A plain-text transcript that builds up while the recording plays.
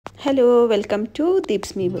Hello welcome to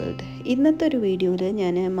Deep's me world. ഇന്നത്തെ ഒരു വീഡിയോയിൽ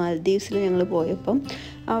ഞാൻ മാൽദീവ്സിൽ ഞങ്ങൾ പോയപ്പം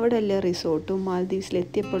അവിടെ എല്ലാ റിസോർട്ടും മാൽദീവ്സിൽ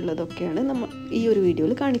എത്തിയപ്പോൾ ഉള്ളതൊക്കെയാണ് നമ്മൾ ഈ ഒരു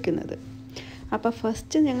വീഡിയോയിൽ കാണിക്കുന്നത്. അപ്പോൾ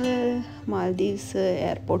ഫസ്റ്റ് ഞങ്ങൾ മാൽദീവ്സ്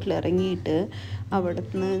എയർപോർട്ടിൽ ഇറങ്ങിയിട്ട് അവിടെ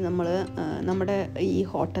നിന്ന് നമ്മൾ നമ്മുടെ ഈ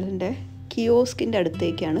ഹോട്ടലിൻ്റെ കിയോസ്കിൻ്റെ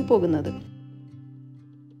അടുത്തേക്കാണ് പോകുന്നത്.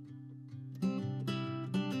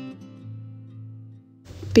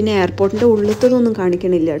 പിന്നെ എയർപോർട്ടിൻ്റെ ഉള്ളിലത്തതൊന്നും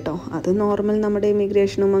കാണിക്കണില്ല കേട്ടോ. അത് നോർമൽ നമ്മുടെ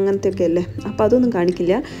ഇമിഗ്രേഷനും അങ്ങനത്തെയൊക്കെ അല്ലേ, അപ്പോൾ അതൊന്നും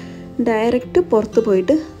കാണിക്കില്ല. ഡയറക്റ്റ് പുറത്ത്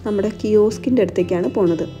പോയിട്ട് നമ്മുടെ കിയോസ്കിൻ്റെ അടുത്തേക്കാണ്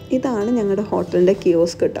പോണത്. ഇതാണ് ഞങ്ങളുടെ ഹോട്ടലിൻ്റെ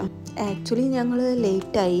കിയോസ്ക് കേട്ടോ. ആക്ച്വലി ഞങ്ങൾ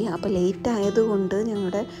ലേറ്റായി. അപ്പോൾ ലേറ്റ് ആയതുകൊണ്ട്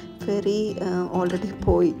ഞങ്ങളുടെ ഫെറി ഓൾറെഡി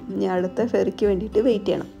പോയി. ഇനി അടുത്ത ഫെറിക്ക് വേണ്ടിയിട്ട് വെയിറ്റ്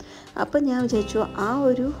ചെയ്യണം. അപ്പം ഞാൻ വിചാരിച്ചു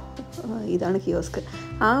ഇതാണ് കിയോസ്ക്.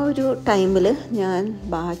 ആ ഒരു ടൈമിൽ ഞാൻ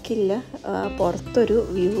ബാക്കിയുള്ള പുറത്തൊരു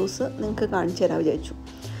വ്യൂസ് നിങ്ങൾക്ക് കാണിച്ചു തരാൻ വിചാരിച്ചു.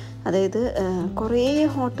 അതായത് കുറേ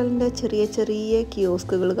ഹോട്ടലിൻ്റെ ചെറിയ ചെറിയ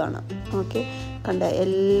കിയോസ്കുകൾ കാണാം. ഓക്കെ, കണ്ട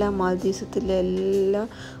എല്ലാ മാൽദീവ്സിലെ എല്ലാ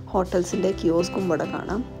ഹോട്ടൽസിൻ്റെ കിയോസ്കും ഇവിടെ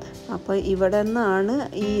കാണാം. അപ്പോൾ ഇവിടെ നിന്നാണ്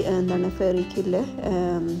ഈ ഫെറിക്കുള്ള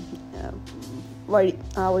വഴി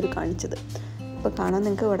കാണിച്ചത്. ഇപ്പോൾ കാണാൻ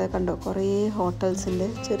നിങ്ങൾക്ക് ഇവിടെ കണ്ടോ കുറേ ഹോട്ടൽസിൻ്റെ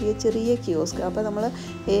ചെറിയ ചെറിയ കിയോസ്ക്. അപ്പോൾ നമ്മൾ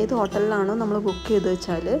ഏത് ഹോട്ടലിലാണോ നമ്മൾ ബുക്ക് ചെയ്ത്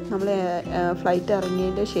വെച്ചാൽ നമ്മൾ ഫ്ലൈറ്റ്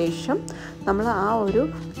ഇറങ്ങിയതിൻ്റെ ശേഷം നമ്മൾ ആ ഒരു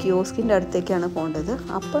കിയോസ്കിൻ്റെ അടുത്തേക്കാണ് പോകേണ്ടത്.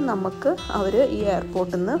 അപ്പം നമുക്ക് അവർ ഈ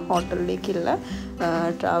എയർപോർട്ടിൽ നിന്ന് ഹോട്ടലിലേക്കുള്ള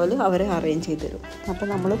ട്രാവൽ അവരെ അറേഞ്ച് ചെയ്ത് തരും. അപ്പോൾ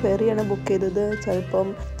നമ്മൾ ഫെറിയാണ് ബുക്ക് ചെയ്തത്. ചിലപ്പം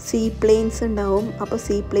സീ പ്ലെയിൻസ് ഉണ്ടാവും. അപ്പോൾ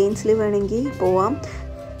സീ പ്ലെയിൻസിൽ വേണമെങ്കിൽ പോവാം.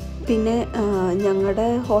 പിന്നെ ഞങ്ങളുടെ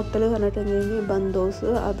ഹോട്ടൽ പറഞ്ഞിട്ടുണ്ടെങ്കിൽ ബന്തോസ്,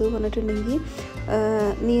 അത് പറഞ്ഞിട്ടുണ്ടെങ്കിൽ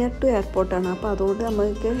നിയർ ടു എയർപോർട്ടാണ്. അപ്പോൾ അതുകൊണ്ട്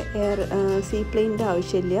നമുക്ക് സീ പ്ലെയിനിൻ്റെ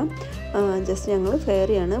ആവശ്യമില്ല. ജസ്റ്റ് ഞങ്ങൾ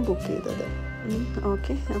ഫെറിയാണ് ബുക്ക് ചെയ്തത്.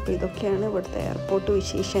 ഓക്കെ, അപ്പോൾ ഇതൊക്കെയാണ് ഇവിടുത്തെ എയർപോർട്ട്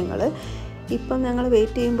വിശേഷങ്ങൾ. ഇപ്പം ഞങ്ങൾ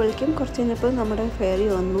വെയിറ്റ് ചെയ്യുമ്പോഴേക്കും കുറച്ച് കഴിഞ്ഞപ്പോൾ നമ്മുടെ ഫെറി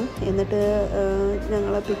വന്നു. എന്നിട്ട്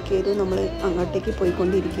ഞങ്ങളെ പിക്ക് ചെയ്ത് നമ്മൾ അങ്ങോട്ടേക്ക്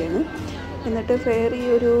പോയിക്കൊണ്ടിരിക്കുകയാണ്. എന്നിട്ട് ഫെറി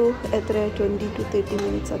ഒരു 20 to 30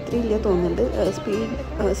 മിനിറ്റ്സ് അത്രയില്ല തോന്നുന്നുണ്ട്.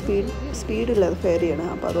 സ്പീഡുള്ള ഫെറിയാണ്.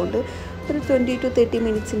 അപ്പോൾ അതുകൊണ്ട് ഒരു 20 to 30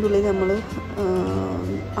 മിനിറ്റ്സിൻ്റെ ഉള്ളിൽ നമ്മൾ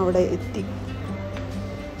അവിടെ എത്തി.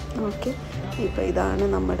 ഓക്കെ, ഇപ്പോൾ ഇതാണ്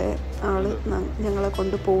നമ്മുടെ ആൾ ഞങ്ങളെ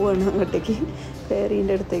കൊണ്ട് പോവുകയാണ് അങ്ങോട്ടേക്ക്,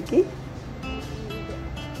 ഫെറീൻ്റെ അടുത്തേക്ക്.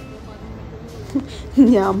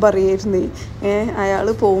 ഞാൻ പറയായിരുന്നേ, അയാൾ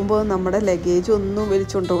പോകുമ്പോൾ നമ്മുടെ ലഗേജ് ഒന്നും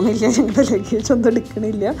വലിച്ചുകൊണ്ട് പോകണില്ല, ഞങ്ങളുടെ ലഗേജ് ഒന്നും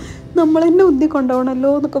എടുക്കണില്ല, നമ്മൾ തന്നെ ഉന്തി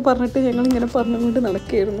കൊണ്ടുപോകണമല്ലോ എന്നൊക്കെ പറഞ്ഞിട്ട് ഞങ്ങളിങ്ങനെ പറഞ്ഞുകൊണ്ട്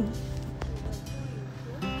നടക്കുകയായിരുന്നു.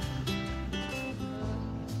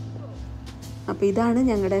 അപ്പോൾ ഇതാണ്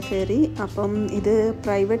ഞങ്ങളുടെ ഫെറി. അപ്പം ഇത്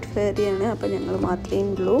പ്രൈവറ്റ് ഫെറിയാണ്. അപ്പോൾ ഞങ്ങൾ മാത്രമേ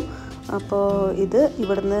ഉള്ളൂ. അപ്പോൾ ഇത്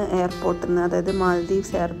ഇവിടുന്ന് എയർപോർട്ടിൽ നിന്ന്, അതായത്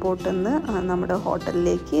മാൽദീവ്സ് എയർപോർട്ടിൽ നിന്ന് നമ്മുടെ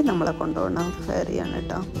ഹോട്ടലിലേക്ക് നമ്മളെ കൊണ്ടുപോകുന്ന ഫെറിയാണ്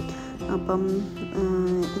കേട്ടോ. അപ്പം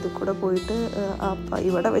ഇത് കൂടെ പോയിട്ട്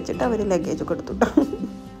ഇവിടെ വെച്ചിട്ട് അവർ ലഗേജൊക്കെ എടുത്തു കേട്ടോ.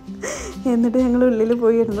 എന്നിട്ട് ഞങ്ങൾ ഉള്ളിൽ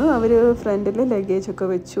പോയിരുന്നു. അവർ ഫ്രണ്ടിൽ ലഗേജൊക്കെ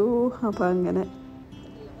വെച്ചു. അപ്പോൾ അങ്ങനെ,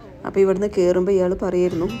 അപ്പോൾ ഇവിടുന്ന് കയറുമ്പോൾ ഇയാൾ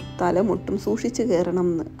പറയായിരുന്നു തല മുട്ടും സൂക്ഷിച്ച് കയറണം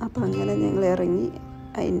എന്ന്. അപ്പോൾ അങ്ങനെ ഞങ്ങൾ ഇറങ്ങി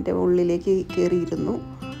അതിൻ്റെ ഉള്ളിലേക്ക് കയറിയിരുന്നു.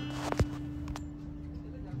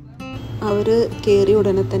 അവർ കയറിയ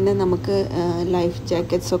ഉടനെ തന്നെ നമുക്ക് ലൈഫ്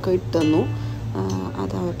ജാക്കറ്റ്സൊക്കെ ഇട്ട് തന്നു.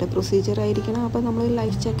 അത് അവരുടെ പ്രൊസീജിയറായിരിക്കണം. അപ്പോൾ നമ്മൾ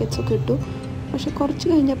ലൈഫ് ജാക്കറ്റ്സൊക്കെ ഇട്ടു. പക്ഷെ കുറച്ച്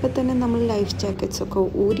കഴിഞ്ഞപ്പോൾ തന്നെ നമ്മൾ ലൈഫ് ജാക്കറ്റ്സൊക്കെ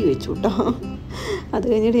ഊരി വെച്ചു കേട്ടോ. അത്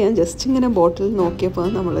കഴിഞ്ഞിട്ട് ഞാൻ ജസ്റ്റ് ഇങ്ങനെ ബോട്ടിൽ നോക്കിയപ്പോൾ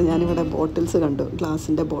ഞാനിവിടെ ബോട്ടിൽസ് കണ്ടു,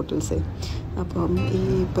 ഗ്ലാസിൻ്റെ ബോട്ടിൽസ്. അപ്പം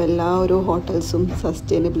ഇപ്പോൾ എല്ലാ ഒരു ഹോട്ടൽസും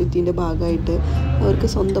സസ്റ്റൈനബിലിറ്റീൻ്റെ ഭാഗമായിട്ട് അവർക്ക്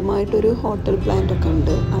സ്വന്തമായിട്ടൊരു ഹോട്ടൽ പ്ലാന്റൊക്കെ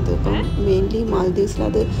ഉണ്ട്. അതിപ്പം മെയിൻലി മാൽദീവ്സിൽ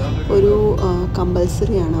അത് ഒരു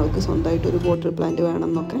കമ്പൽസറിയാണ്, അവർക്ക് സ്വന്തമായിട്ടൊരു ബോട്ടിൽ പ്ലാന്റ് വേണം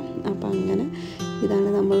എന്നൊക്കെ. അപ്പം അങ്ങനെ ഇതാണ്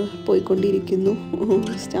നമ്മൾ പോയിക്കൊണ്ടിരിക്കുന്നു.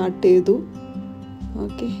 സ്റ്റാർട്ട് ചെയ്തു.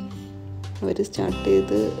 ഓക്കെ, അവർ സ്റ്റാർട്ട്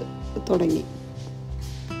ചെയ്ത് തുടങ്ങി.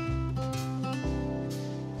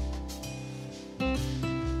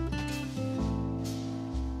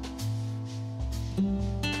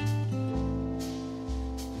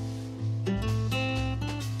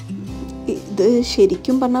 ഇത്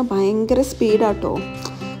ശരിക്കും പറഞ്ഞാൽ ഭയങ്കര സ്പീഡാട്ടോ.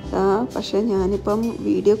 പക്ഷേ ഞാനിപ്പം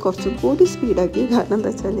വീഡിയോ കുറച്ചും കൂടി സ്പീഡാക്കി. കാരണം എന്താ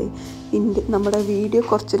വെച്ചാൽ നമ്മുടെ വീഡിയോ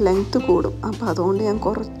കുറച്ച് ലെങ്ത്ത് കൂടും. അപ്പോൾ അതുകൊണ്ട് ഞാൻ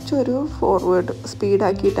കുറച്ചൊരു ഫോർവേഡ്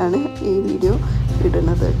സ്പീഡാക്കിയിട്ടാണ് ഈ വീഡിയോ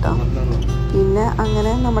ഇടുന്നത് കേട്ടോ. പിന്നെ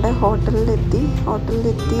അങ്ങനെ നമ്മുടെ ഹോട്ടലിലെത്തി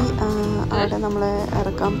അവിടെ നമ്മളെ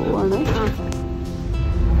ഇറക്കാൻ പോവാണ്.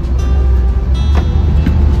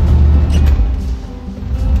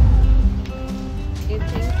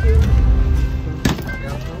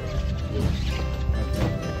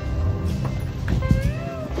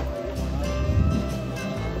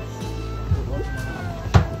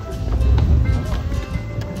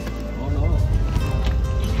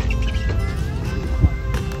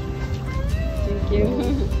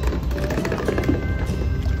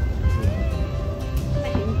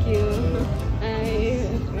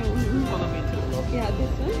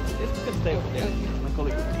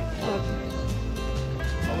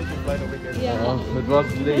 It was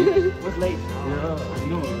late. It was late. Yeah, I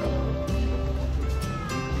know.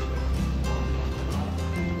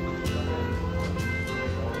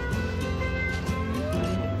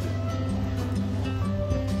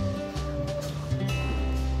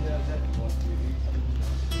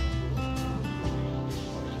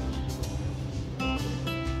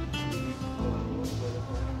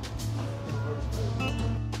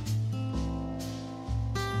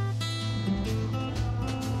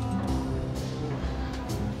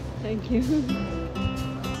 Thank you.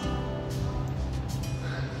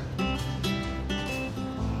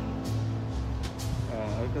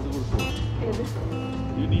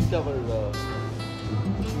 You need our.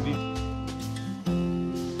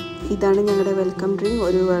 ഇതാണ് ഞങ്ങളുടെ വെൽക്കം ഡ്രിങ്ക്.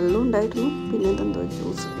 ഒരു വെള്ളം ഉണ്ടായിരുന്നു, പിന്നെ ഇതെന്തോ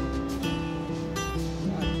juice.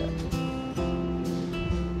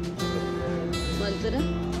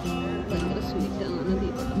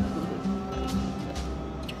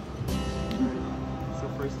 So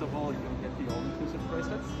first of all, you'll get the all-inclusive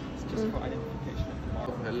bracelets. It's just for identification of the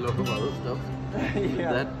model. A lot of other stuff.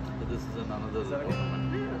 Yeah. That this is another. Is that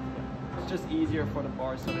okay? It's just easier for the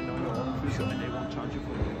bar so they know you're all-inclusive and they won't charge you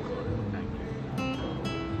for the drinks. Thank you.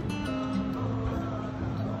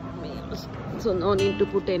 So no need to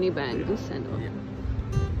put any bangles and all. Yeah.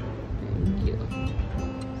 Thank you.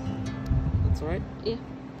 That's all right? Yeah.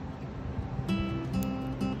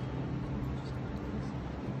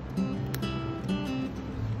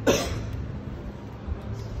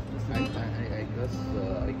 I guess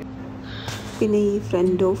I can. പിന്നെ ഈ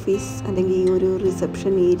front office അല്ലെങ്കിൽ ഈ ഒരു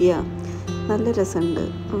reception area നല്ല രസമുണ്ട്.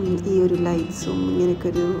 ഈ ഒരു ലൈറ്റ്സും ഇങ്ങനെയൊക്കെ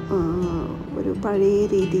ഒരു പഴയ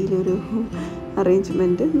രീതിയിലൊരു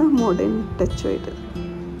അറേഞ്ച്മെൻറ്റ് മോഡേൺ ടച്ചുമായിട്ട്.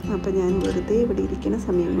 അപ്പോൾ ഞാൻ വെറുതെ ഇവിടെ ഇരിക്കുന്ന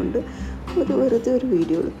സമയം കൊണ്ട് വെറുതെ ഒരു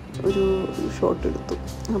വീഡിയോ ഒരു ഷോട്ട് എടുത്തു.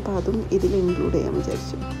 അപ്പോൾ അതും ഇതിൽ ഇൻക്ലൂഡ് ചെയ്യാൻ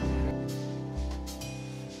വിചാരിച്ചു.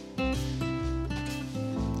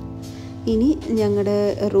 ഇനി ഞങ്ങളുടെ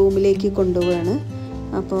റൂമിലേക്ക് കൊണ്ടുപോവാണ്.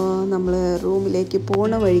 അപ്പോൾ നമ്മൾ റൂമിലേക്ക്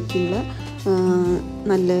പോണ വഴിക്കുള്ള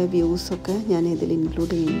നല്ല വ്യൂസൊക്കെ ഞാൻ ഇതിൽ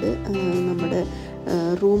ഇൻക്ലൂഡ് ചെയ്യുന്നുണ്ട്. നമ്മുടെ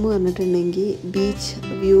റൂം പറഞ്ഞിട്ടുണ്ടെങ്കിൽ ബീച്ച്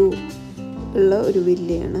വ്യൂ ഉള്ള ഒരു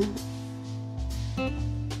വില്ലയാണ്.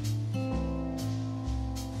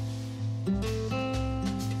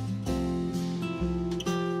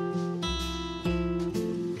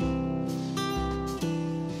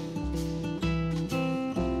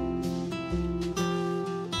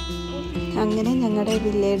 അങ്ങനെ ഞങ്ങളുടെ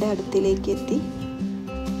വില്ലയുടെ അടുത്തിലേക്ക് എത്തി.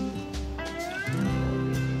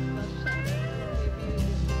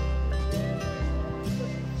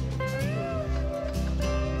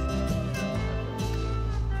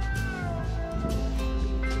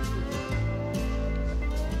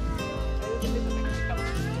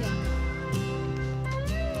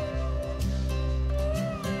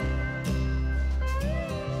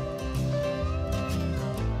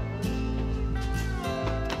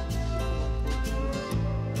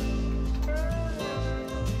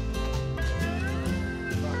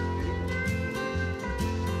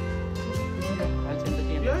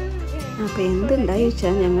 അപ്പോൾ എന്തുണ്ടായി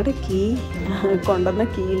വെച്ചാൽ ഞങ്ങളുടെ കീ കൊണ്ടുവന്ന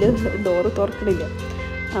കീയിൽ ഡോറ് തുറക്കണില്ല.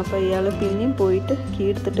 അപ്പോൾ ഇയാൾ പിന്നെയും പോയിട്ട് കീ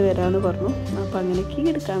എടുത്തിട്ട് വരാമെന്ന് പറഞ്ഞു. അപ്പോൾ അങ്ങനെ കീ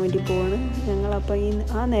എടുക്കാൻ വേണ്ടി പോവാണ് ഞങ്ങളപ്പോൾ.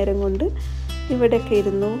 ആ നേരം കൊണ്ട് ഇവിടെയൊക്കെ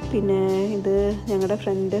ഇരുന്നു. പിന്നെ ഇത് ഞങ്ങളുടെ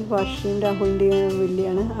ഫ്രണ്ട് വർഷയും രാഹുലിൻ്റെയും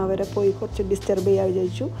വില്ലിയാണ്. അവരെ പോയി കുറച്ച് ഡിസ്റ്റർബ് ചെയ്യാൻ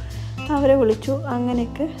വിചാരിച്ചു. അവരെ വിളിച്ചു.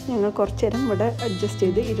 അങ്ങനെയൊക്കെ ഞങ്ങൾ കുറച്ച് നേരം ഇവിടെ അഡ്ജസ്റ്റ്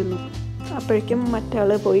ചെയ്ത് ഇരുന്നു. അപ്പോഴേക്കും മറ്റാൾ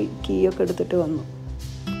പോയി കീയൊക്കെ എടുത്തിട്ട് വന്നു.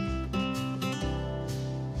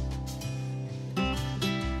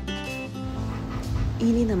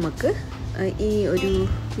 ഇനി നമുക്ക് ഈ ഒരു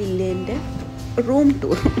വില്ലേൻ്റെ room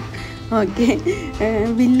tour, okay,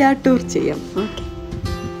 villa tour ചെയ്യാം. Okay,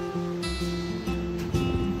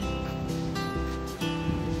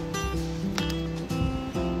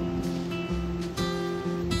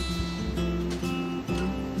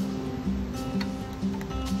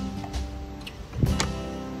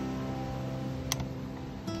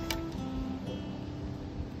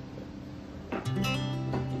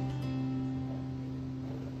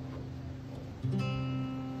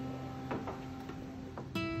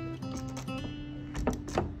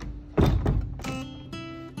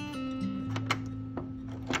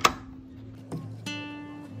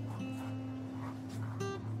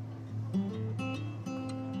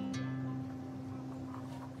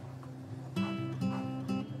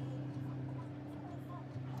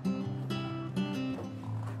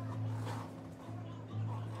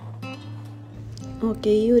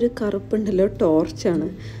 okay. ഈ ഒരു കറുപ്പുണ്ടല്ലോ ടോർച്ചാണ്.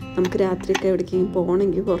 നമുക്ക് രാത്രിയൊക്കെ എവിടേക്കെങ്കിലും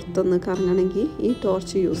പോകണമെങ്കിൽ പുറത്തൊന്ന് കറങ്ങണമെങ്കിൽ ഈ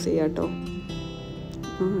ടോർച്ച് യൂസ് ചെയ്യാം കേട്ടോ.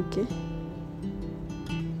 ഓക്കെ,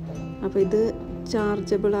 അപ്പോൾ ഇത്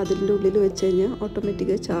ചാർജബിൾ അതിൻ്റെ ഉള്ളിൽ വെച്ച് കഴിഞ്ഞാൽ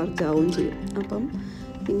ഓട്ടോമാറ്റിക്കായി ചാർജ് ആവുകയും ചെയ്യും. അപ്പം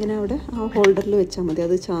ഇങ്ങനെ അവിടെ ആ ഹോൾഡറിൽ വെച്ചാൽ മതി,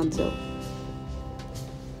 അത് ചാർജ് ആവും.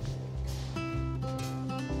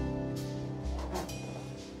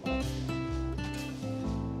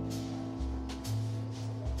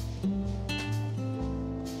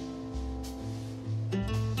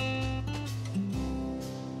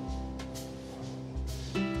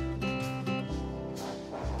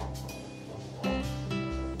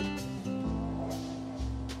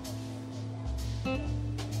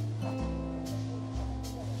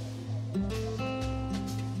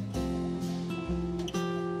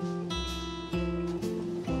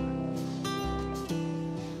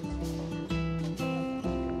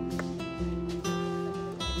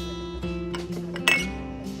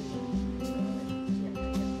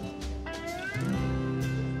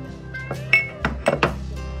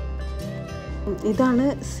 ഇതാണ്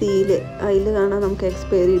സീല്. അതിൽ കാണാൻ നമുക്ക്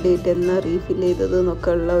എക്സ്പയറി ഡേറ്റ് എന്നാ റീഫിൽ ചെയ്തത്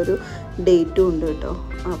എന്നൊക്കെ ഉള്ള ഒരു ഡേറ്റും ഉണ്ട് കേട്ടോ.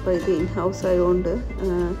 അപ്പോൾ ഇത് ഇൻ ഹൗസ് ആയതുകൊണ്ട്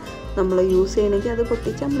നമ്മൾ യൂസ് ചെയ്യണമെങ്കിൽ അത്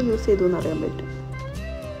പൊട്ടിച്ച് നമ്മൾ യൂസ് ചെയ്തു എന്ന് അറിയാൻ പറ്റും.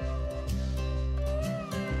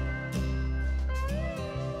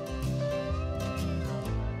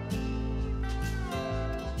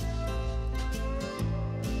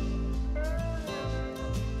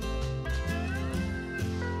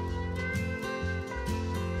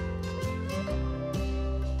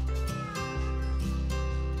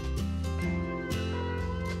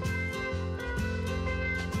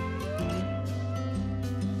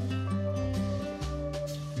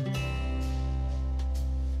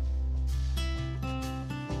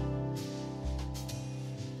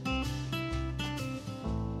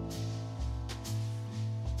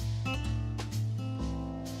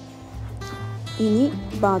 ഇനി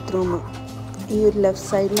ബാത്റൂം. ഈ ഒരു ലെഫ്റ്റ്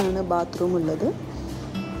സൈഡിലാണ് ബാത്റൂം ഉള്ളത്.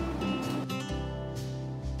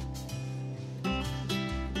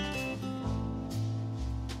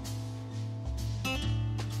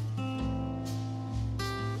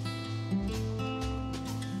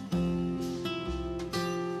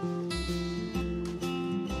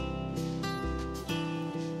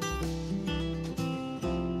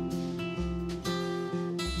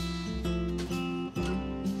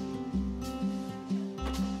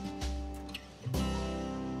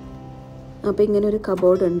 അപ്പോൾ ഇങ്ങനെ ഒരു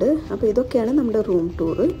കബോർഡ് ഉണ്ട്. അപ്പോൾ ഇതൊക്കെയാണ് നമ്മുടെ റൂം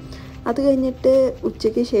ടൂറ്. അത് കഴിഞ്ഞിട്ട്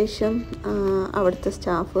ഉച്ചയ്ക്ക് ശേഷം അവിടുത്തെ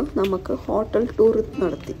സ്റ്റാഫ് നമുക്ക് ഹോട്ടൽ ടൂർ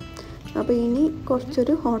നടത്തി. അപ്പോൾ ഇനി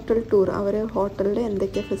കുറച്ചൊരു ഹോട്ടൽ ടൂർ, അവർ ഹോട്ടലിൽ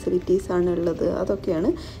എന്തൊക്കെ ഫെസിലിറ്റീസാണ് ഉള്ളത്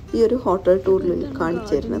അതൊക്കെയാണ് ഈ ഒരു ഹോട്ടൽ ടൂറിൽ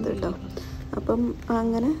കാണിച്ചു തരുന്നത് കേട്ടോ. അപ്പം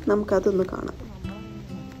അങ്ങനെ നമുക്കതൊന്ന് കാണാം.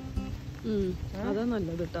 അതാ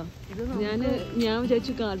നല്ലത് കേട്ടോ. ഞാൻ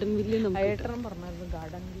വിചാരിച്ചു ഗാർഡൻ വില്ല് പറഞ്ഞായിരുന്നു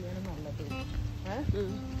ഗാർഡൻ വില്ലാണ് നല്ലത്.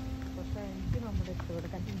 പക്ഷെ എനിക്ക് നമ്മുടെ ഇഷ്ടപ്പെട്ട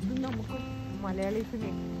കാരണം ഇത് നമുക്ക് മലയാളീസിന്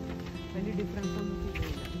വലിയ ഡിഫറൻസ് ഒന്നും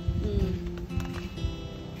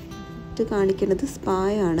കാണിക്കുന്നത്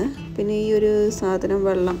സ്പായാണ്. പിന്നെ ഈ ഒരു സാധനം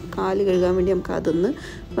വെള്ളം കാല് കഴുകാൻ വേണ്ടി നമുക്ക് അതൊന്ന്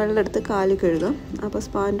വെള്ളം എടുത്ത് കാല് കഴുകാം. അപ്പോൾ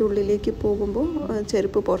സ്പാൻ്റെ ഉള്ളിലേക്ക് പോകുമ്പോൾ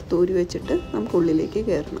ചെരുപ്പ് പുറത്തൂരി വെച്ചിട്ട് നമുക്ക് ഉള്ളിലേക്ക്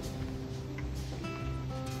കയറണം.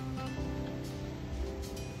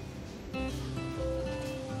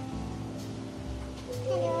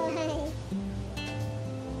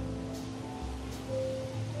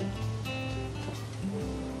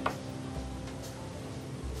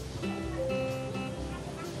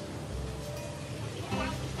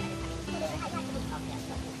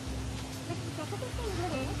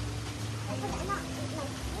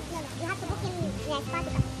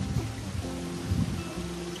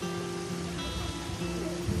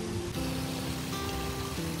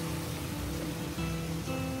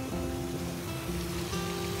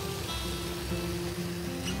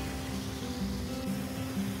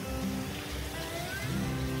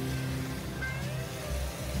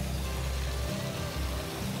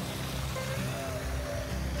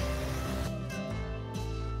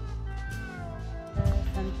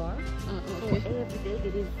 So every day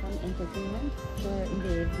there is some entertainment in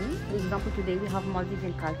the evening. For example, today we have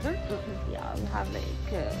Maldives culture. Yeah, we have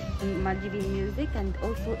like Maldives music, and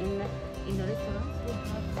also in the restaurants we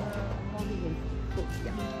have Maldives food.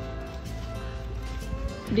 Yeah.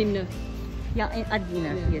 Dinner. Yeah, at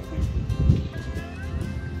dinner. Yeah. Yes.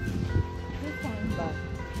 Sandbar.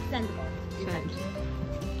 Sandbar.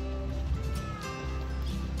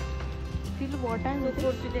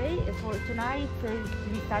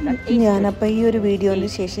 ഞാനപ്പോൾ ഈ ഒരു വീഡിയോന്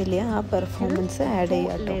ശേഷമില്ല ആ performance add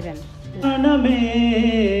ചെയ്യാട്ടോ.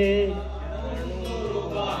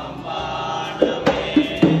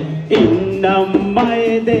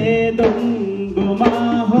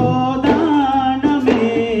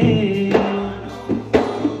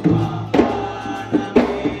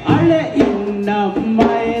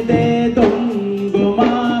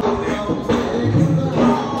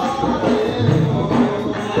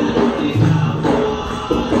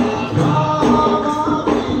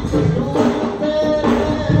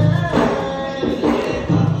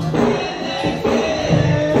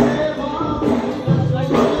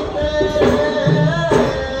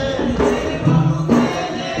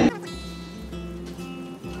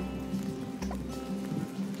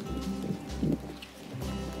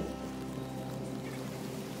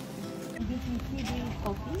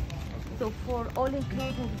 all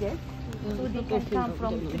inclusive guests. So they can come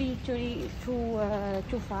from 3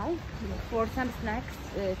 to 5. For some snacks,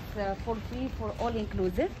 it's for free for all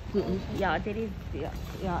inclusive. Yeah, there is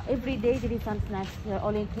every day there is some snacks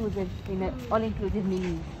all inclusive in all inclusive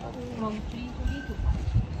menu from 3 to 5.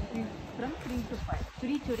 From 3 to 5.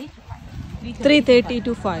 3:30 to 5. 3:30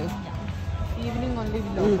 to 5. Evening only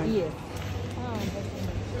will open. Yes.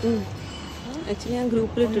 Actually ഞാൻ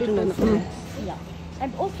ഗ്രൂപ്പിൽ ഇട്ടിട്ടുണ്ടായിരുന്നു. Yeah.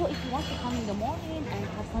 And also, if you want to come in the morning and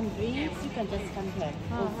have some drinks, you can just come here.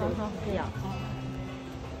 Also. Yeah.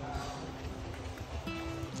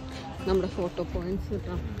 നമ്മുടെ photo points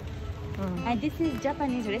കിട്ടാം. And this is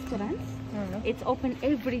Japanese restaurants. It's open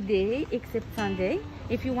every day except Sunday.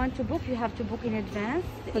 If you want to book, you have to book in advance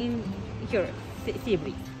in here, Sea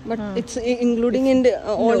Breeze. But it's including in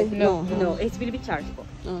all. No, it will be chargeable.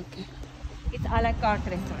 Okay. It's a la carte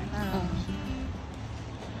restaurant.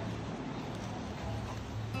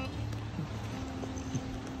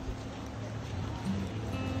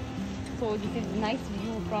 So this is nice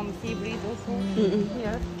view from Sea Breeze also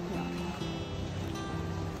here.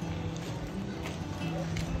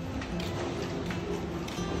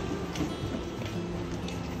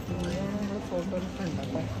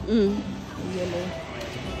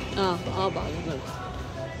 ആ ഭാഗങ്ങൾ.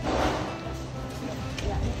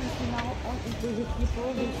 Yeah, you can see now all inclusive people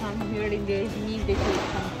will come here in the evening. They will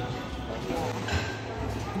come.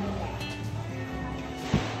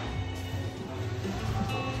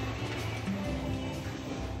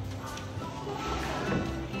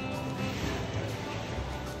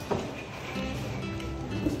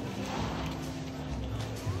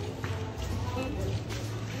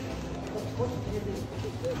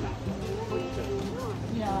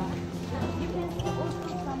 Yeah. You can see also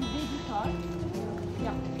some baby cars.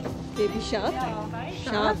 Yeah. Baby shark.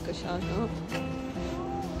 Shark.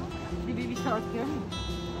 The baby shark here.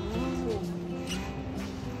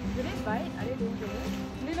 Did it bite? I didn't do it.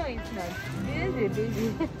 No, it's not. This is it, baby.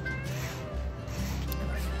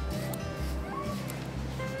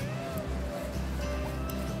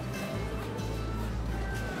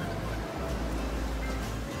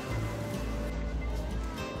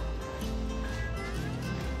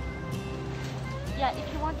 Yeah, if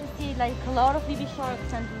you want to see like a lot of baby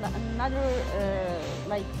sharks and another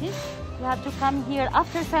like this, you have to come here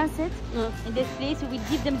after sunset. In this place, we will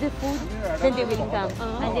give them the food, then they will come.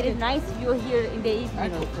 And there is nice view here in the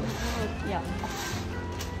evening also. Yeah.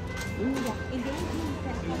 Yeah. In the evening, you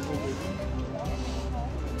can come here.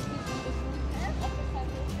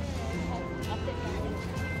 After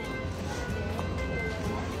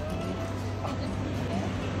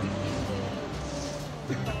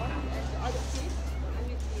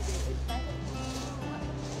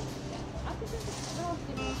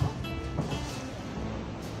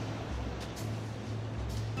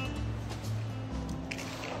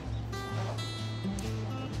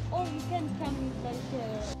or you can come like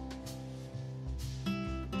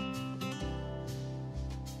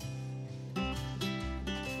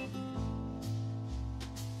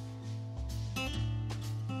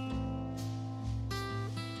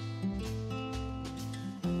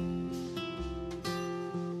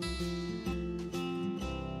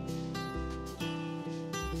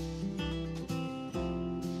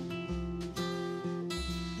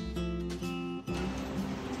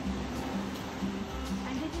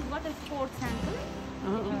water sports center.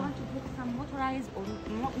 If you want to book some motorized or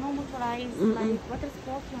no motorized like water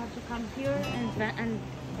sports, you have to come here and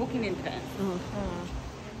book in advance.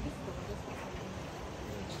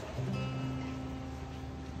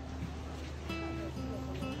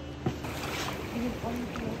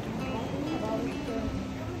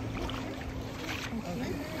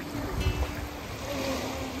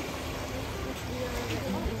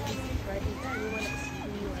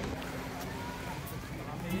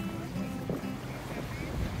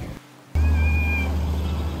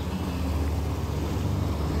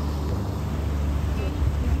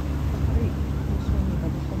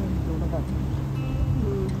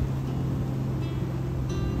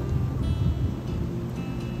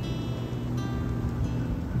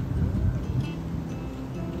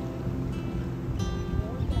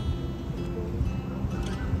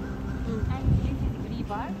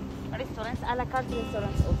 Restaurants, a la carte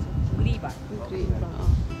restaurants also. Gree bar. Do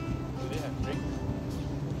they have drinks?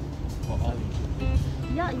 For all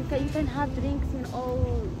Yeah, you can have drinks in all.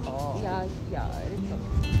 Oh. Yeah.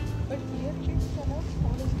 But here drinks are not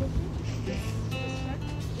all inclusive.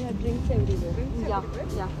 Yeah, drinks everywhere.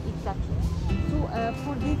 Yeah, exactly. So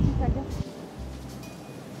for this you can just.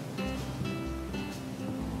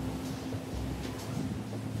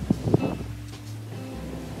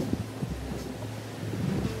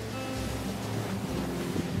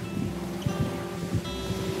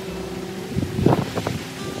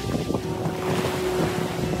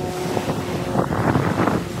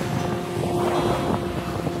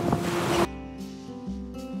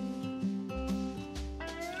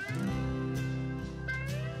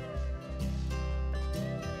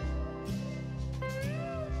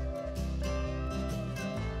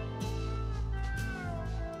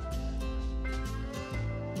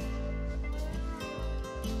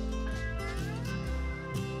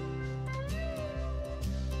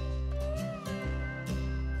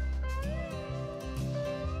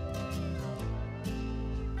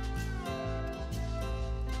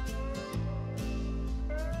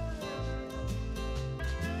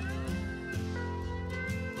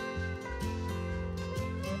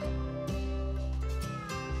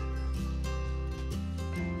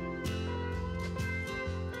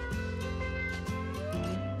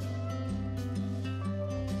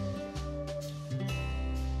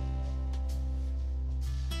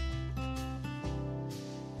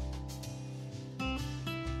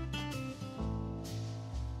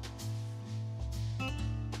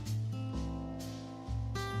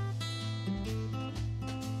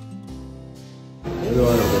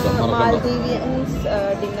 മാൽഡീവിയൻസ്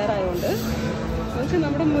dinner ആയതുകൊണ്ട് നമുക്ക്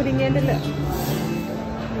നമ്മുടെ മുരിങ്ങേൻ്റെ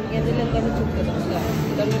എന്താണ് ചുട്ടത്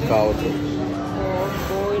Kawatu.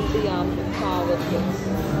 Boiled യാം കാവത്ത്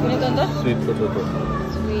പിന്നെ എന്താ Sweet potato.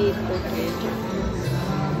 Sweet potato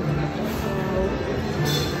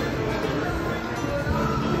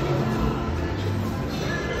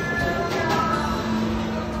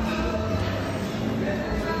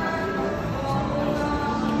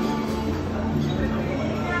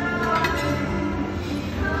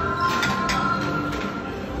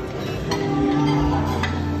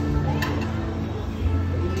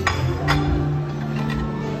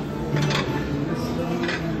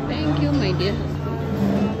Thank you, my dear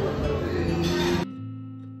husband.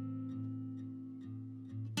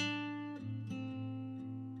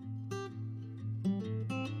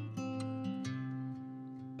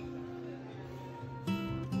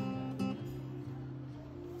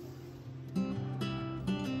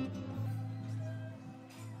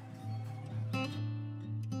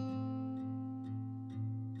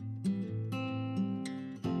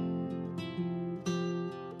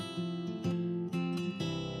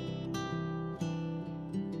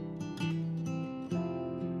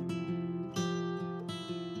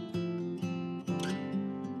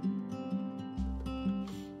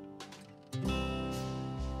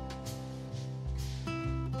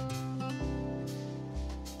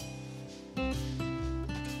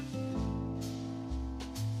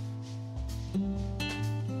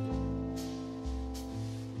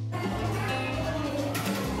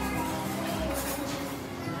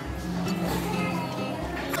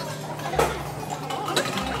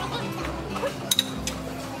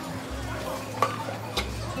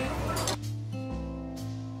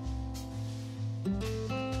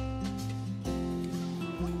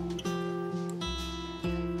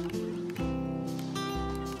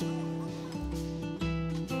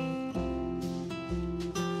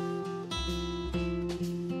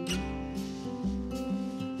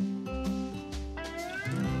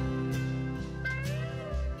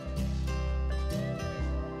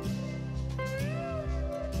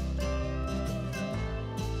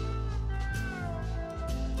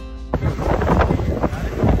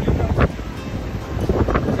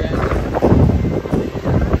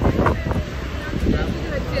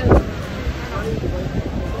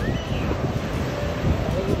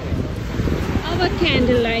 Our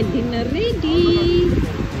candlelight dinner ready.